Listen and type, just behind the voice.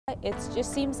it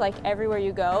just seems like everywhere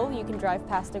you go, you can drive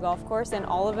past a golf course and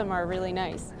all of them are really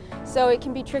nice. So it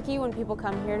can be tricky when people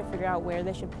come here to figure out where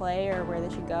they should play or where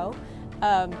they should go.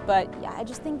 But yeah, I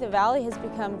just think the Valley has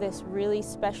become this really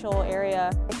special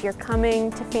area. If you're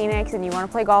coming to Phoenix and you want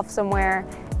to play golf somewhere,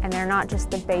 and they're not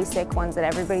just the basic ones that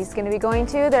everybody's going to be going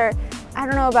to, they're, I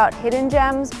don't know about hidden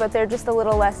gems, but they're just a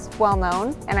little less well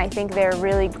known, and I think they're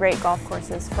really great golf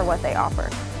courses for what they offer.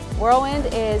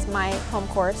 Whirlwind is my home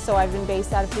course, so I've been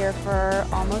based out of here for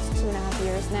almost 2.5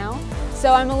 years now.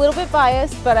 So I'm a little bit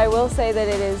biased, but I will say that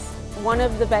it is one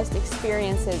of the best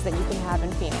experiences that you can have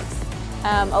in Phoenix.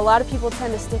 A lot of people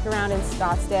tend to stick around in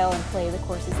Scottsdale and play the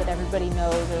courses that everybody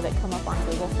knows or that come up on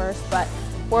Google first, but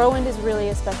Whirlwind is really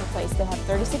a special place. They have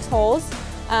 36 holes.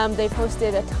 They've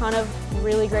hosted a ton of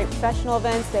really great professional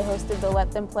events. They hosted the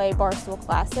Let Them Play Barstool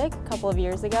Classic a couple of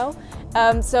years ago.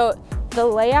 So the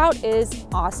layout is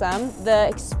awesome. The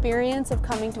experience of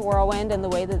coming to Whirlwind and the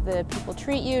way that the people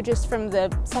treat you just from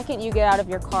the second you get out of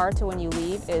your car to when you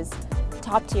leave is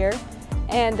top tier.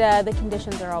 And the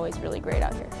conditions are always really great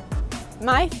out here.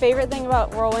 My favorite thing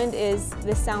about Whirlwind is,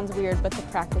 this sounds weird, but the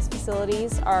practice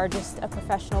facilities are just a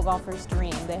professional golfer's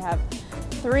dream. They have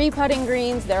 3 putting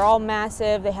greens, they're all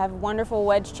massive, they have wonderful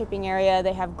wedge chipping area,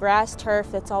 they have grass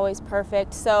turf that's always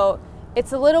perfect. So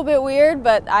it's a little bit weird,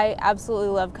 but I absolutely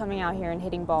love coming out here and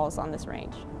hitting balls on this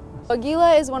range.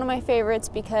 Aguila is one of my favorites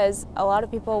because a lot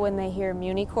of people, when they hear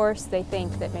Muni course, they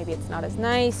think that maybe it's not as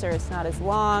nice or it's not as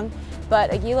long,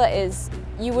 but Aguila is,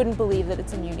 you wouldn't believe that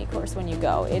it's a Muni course when you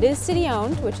go. It is city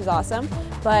owned, which is awesome,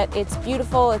 but it's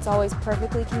beautiful, it's always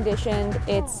perfectly conditioned,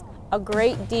 it's a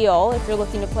great deal if you're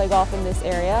looking to play golf in this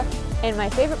area, and my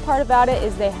favorite part about it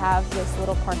is they have this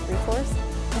little par 3 course,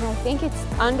 and I think it's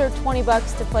under 20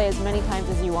 bucks to play as many times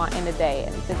as you want in a day,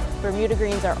 and the Bermuda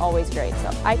greens are always great, so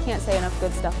I can't say enough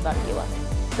good stuff about Aguila.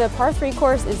 The par 3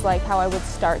 course is like how I would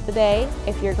start the day.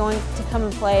 If you're going to come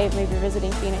and play, maybe you're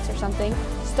visiting Phoenix or something,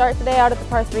 start the day out at the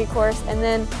par 3 course, and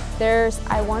then there's,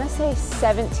 I want to say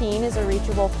 17 is a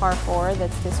reachable par 4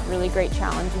 that's this really great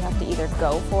challenge. You have to either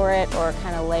go for it or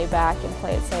kind of lay back and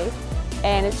play it safe,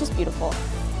 and it's just beautiful.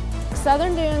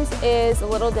 Southern Dunes is a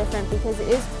little different because it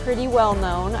is pretty well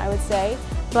known, I would say,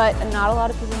 but not a lot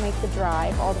of people make the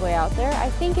drive all the way out there. I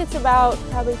think it's about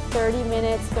probably 30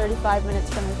 minutes, 35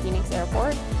 minutes from the Phoenix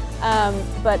airport,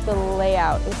 but the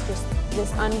layout is just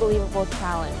this unbelievable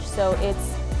challenge. So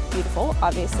it's beautiful,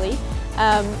 obviously.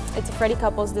 It's a Freddie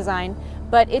Couples design,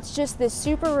 but it's just this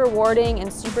super rewarding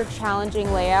and super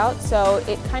challenging layout, so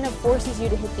it kind of forces you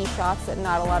to hit these shots that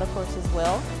not a lot of courses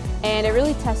will, and it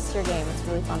really tests your game. It's a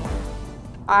really fun one.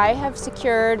 I have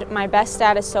secured my best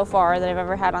status so far that I've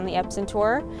ever had on the Epson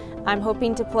Tour. I'm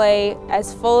hoping to play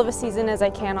as full of a season as I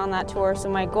can on that tour, so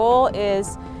my goal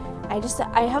is,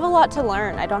 I have a lot to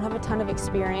learn. I don't have a ton of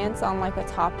experience on like a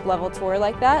top level tour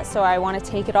like that, so I want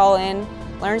to take it all in,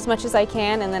 learn as much as I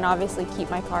can, and then obviously keep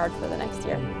my card for the next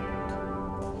year.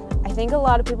 I think a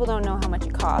lot of people don't know how much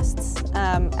it costs.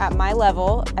 At my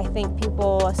level, I think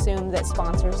people assume that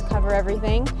sponsors cover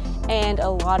everything, and a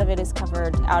lot of it is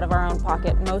covered out of our own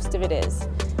pocket. Most of it is.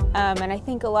 And I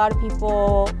think a lot of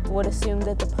people would assume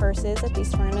that the purses at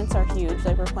these tournaments are huge,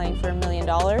 like we're playing for $1 million,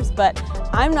 but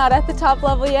I'm not at the top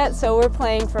level yet, so we're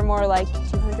playing for more like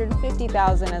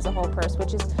 $250,000 as a whole purse,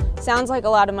 which sounds like a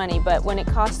lot of money, but when it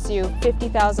costs you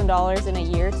 $50,000 in a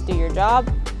year to do your job,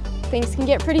 things can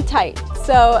get pretty tight.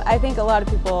 So I think a lot of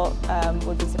people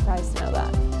would be surprised to know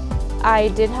that. I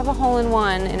did have a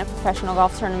hole-in-one in a professional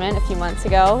golf tournament a few months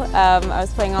ago. I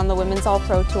was playing on the Women's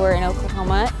All-Pro Tour in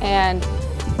Oklahoma, and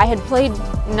I had played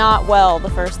not well the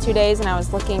first 2 days, and I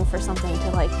was looking for something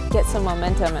to like get some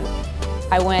momentum, and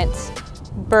I went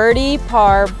birdie,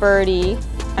 par, birdie.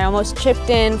 I almost chipped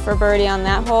in for birdie on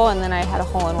that hole, and then I had a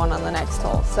hole-in-one on the next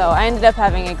hole. So I ended up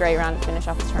having a great round to finish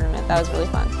off the tournament. That was really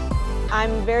fun.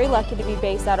 I'm very lucky to be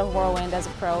based out of Whirlwind as a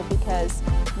pro because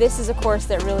this is a course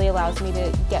that really allows me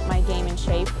to get my game in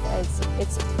shape.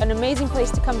 It's an amazing place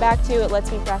to come back to. It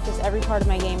lets me practice every part of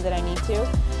my game that I need to.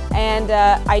 And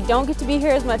I don't get to be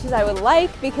here as much as I would like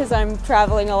because I'm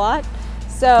traveling a lot.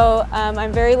 So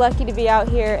I'm very lucky to be out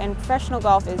here, and professional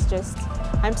golf is just,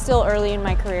 I'm still early in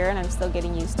my career and I'm still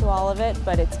getting used to all of it,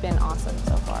 but it's been awesome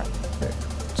so far.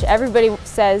 Everybody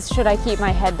says, should I keep my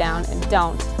head down? And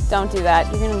don't do that.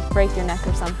 You're going to break your neck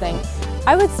or something.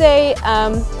 I would say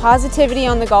positivity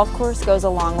on the golf course goes a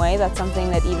long way. That's something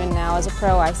that even now as a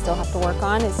pro I still have to work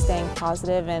on, is staying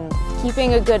positive and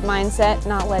keeping a good mindset,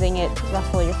 not letting it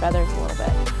ruffle your feathers a little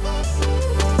bit.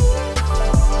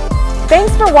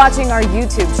 Thanks for watching our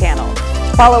YouTube channel.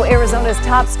 Follow Arizona's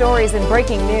top stories and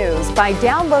breaking news by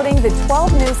downloading the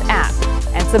 12 News app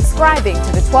and subscribing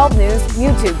to the 12 News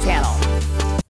YouTube channel.